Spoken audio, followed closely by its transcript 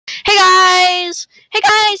guys. Hey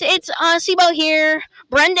guys, it's Seaboat here.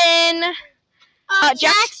 Brendan.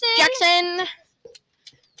 Jackson.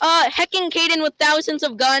 Hecking Caden with thousands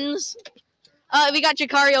of guns. We got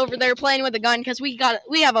Jakari over there playing with a gun because we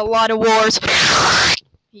have a lot of wars.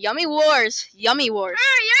 Yummy wars. Yummy wars.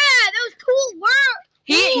 Oh yeah, those cool wars.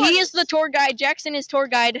 He is the tour guide. Jackson is tour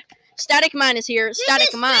guide. Static Man is here.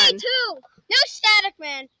 Static Man. Day 2. No Static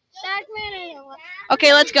Man. Static Man ain't allowed.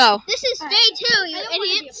 Okay, let's go. This is day 2, you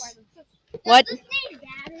idiots. What?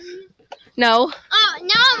 No. Oh,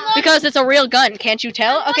 now I'm Because it's a real gun. Can't you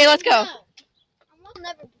tell? Okay, let's go.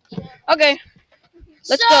 Okay.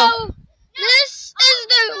 Let's go. This is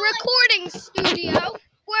the recording studio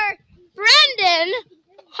where Brendan,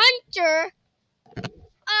 Hunter,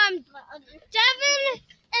 Devin,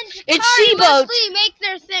 and Jakari mostly make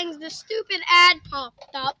their things. The stupid ad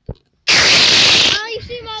popped up. Oh, you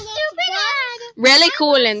see my stupid ad? Really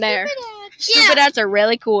cool in there. Stupid ads are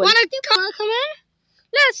really cool. Wanna come in?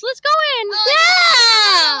 Let's go in.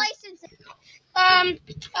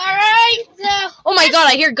 Alright. Oh my god,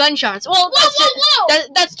 I hear gunshots. Well, Whoa.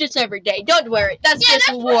 that's just every day. Don't worry. That's just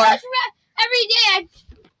war. Every day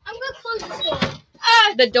I'm gonna close the door.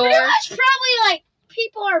 The door. It's probably like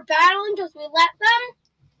people are battling because we let them.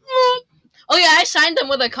 Oh yeah, I signed them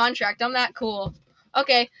with a contract. I'm that cool.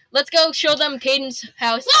 Okay, let's go show them Caden's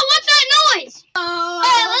house. Whoa, what's that noise?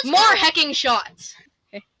 More hecking shots.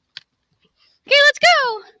 Okay, let's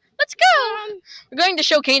go. Let's go. We're going to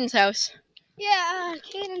show Caden's house. Yeah,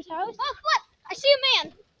 Caden's house. Oh, look, I see a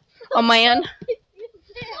man. A man.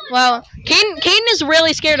 Wow, Caden is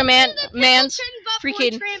really scared of man's. Free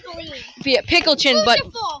Caden. Yeah, pickle chin, but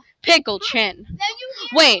pickle chin.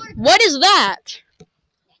 Wait, what is that?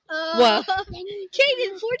 What?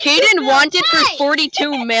 Caden wanted for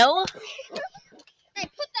 42 mil. Hey,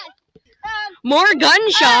 put that. More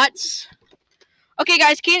gunshots. Okay,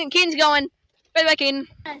 guys, Caden's going. Bye, Caden.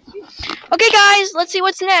 Okay, guys, let's see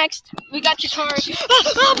what's next. We got Jakari.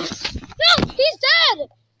 No, he's dead.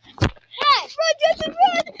 Hey, run, Justin,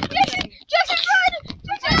 run!